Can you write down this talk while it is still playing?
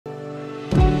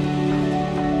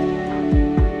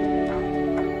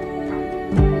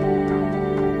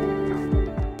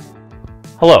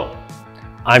Hello,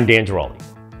 I'm Dan Geraldi,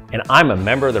 and I'm a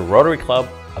member of the Rotary Club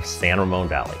of San Ramon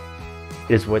Valley.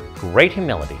 It is with great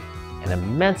humility and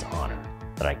immense honor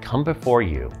that I come before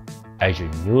you as your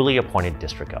newly appointed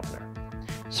district governor.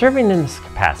 Serving in this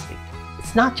capacity,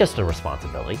 it's not just a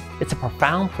responsibility, it's a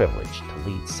profound privilege to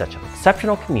lead such an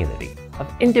exceptional community of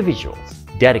individuals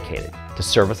dedicated to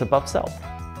service above self.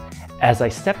 As I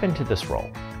step into this role,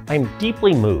 I am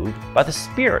deeply moved by the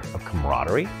spirit of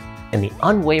camaraderie and the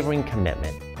unwavering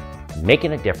commitment to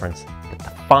making a difference that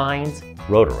defines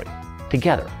Rotary.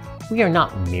 Together, we are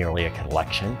not merely a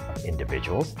collection of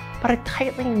individuals, but a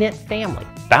tightly knit family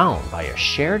bound by our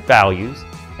shared values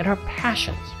and our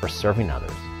passions for serving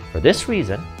others. For this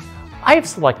reason, I have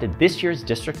selected this year's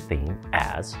district theme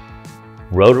as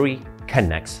Rotary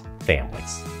Connects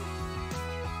Families.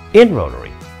 In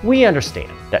Rotary, we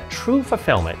understand that true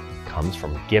fulfillment comes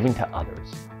from giving to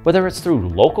others, whether it's through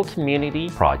local community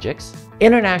projects,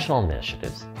 international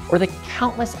initiatives, or the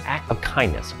countless acts of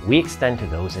kindness we extend to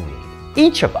those in need.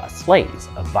 Each of us plays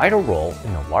a vital role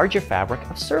in the larger fabric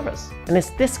of service, and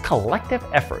it's this collective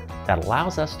effort that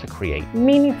allows us to create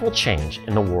meaningful change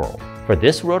in the world. For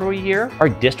this Rotary year, our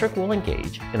district will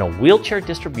engage in a wheelchair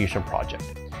distribution project.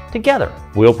 Together,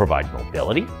 we'll provide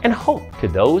mobility and hope to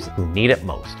those who need it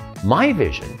most. My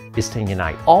vision is to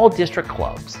unite all district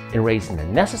clubs in raising the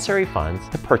necessary funds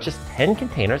to purchase 10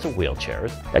 containers of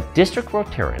wheelchairs that district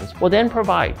Rotarians will then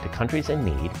provide to countries in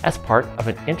need as part of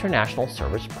an international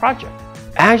service project.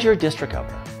 As your district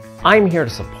governor, I'm here to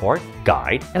support,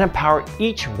 guide, and empower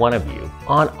each one of you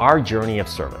on our journey of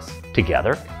service.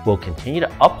 Together, we'll continue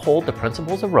to uphold the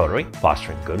principles of Rotary,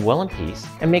 fostering goodwill and peace,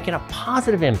 and making a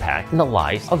positive impact in the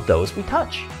lives of those we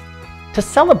touch. To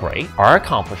celebrate our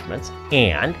accomplishments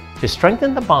and to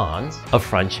strengthen the bonds of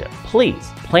friendship,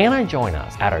 please plan on joining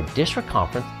us at our district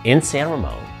conference in San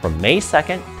Ramon from May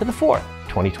 2nd to the 4th,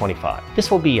 2025.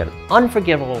 This will be an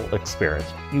unforgettable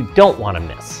experience you don't want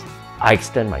to miss. I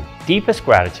extend my deepest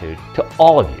gratitude to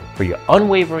all of you for your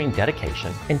unwavering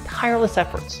dedication and tireless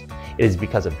efforts. It is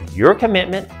because of your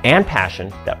commitment and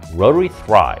passion that Rotary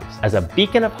thrives as a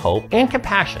beacon of hope and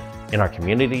compassion in our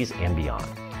communities and beyond.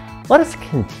 Let us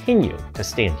continue to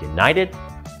stand united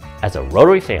as a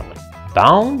Rotary family,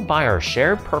 bound by our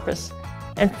shared purpose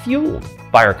and fueled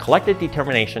by our collective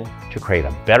determination to create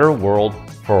a better world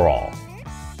for all.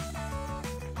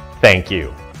 Thank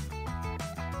you.